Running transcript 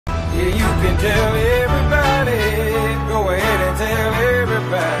Yeah, you can tell everybody. Go ahead and tell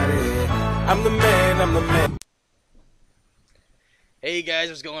everybody. I'm the man, I'm the man. Hey guys,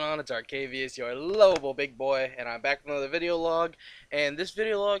 what's going on? It's Arcavius, your lovable big boy, and I'm back with another video log. And this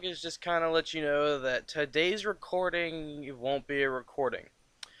video log is just kind of let you know that today's recording won't be a recording.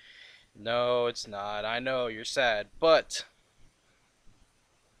 No, it's not. I know, you're sad. But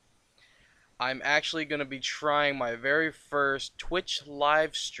I'm actually going to be trying my very first Twitch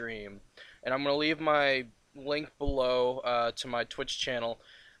live stream. And I'm going to leave my link below to my Twitch channel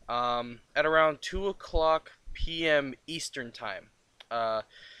at around 2 o'clock p.m. Eastern Time.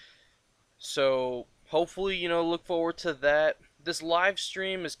 So hopefully, look forward to that. This live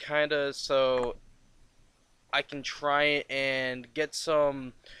stream is kind of so I can try and get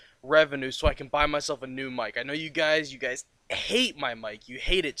some revenue so I can buy myself a new mic. I know you guys hate my mic. You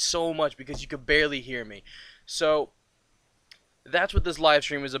hate it so much because you could barely hear me. So that's what this live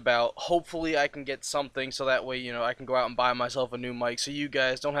stream is about. Hopefully I can get something so that way, I can go out and buy myself a new mic so you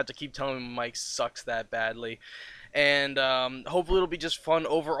guys don't have to keep telling me my mic sucks that badly. And hopefully it'll be just fun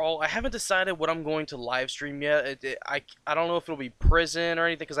overall. I haven't decided what I'm going to live stream yet. I don't know if it'll be prison or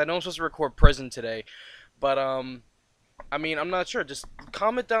anything, because I know I'm supposed to record prison today. But I mean, I'm not sure. Just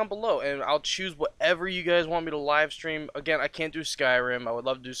comment down below and I'll choose whatever you guys want me to live stream. Again, I can't do Skyrim. I would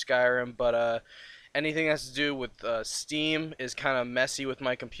love to do Skyrim, but anything that has to do with Steam is kind of messy with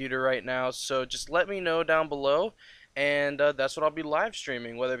my computer right now. So just let me know down below. And that's what I'll be live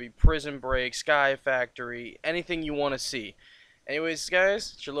streaming, whether it be Prison Break, Sky Factory, anything you want to see. Anyways,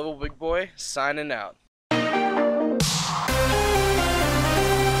 guys, it's your little big boy signing out.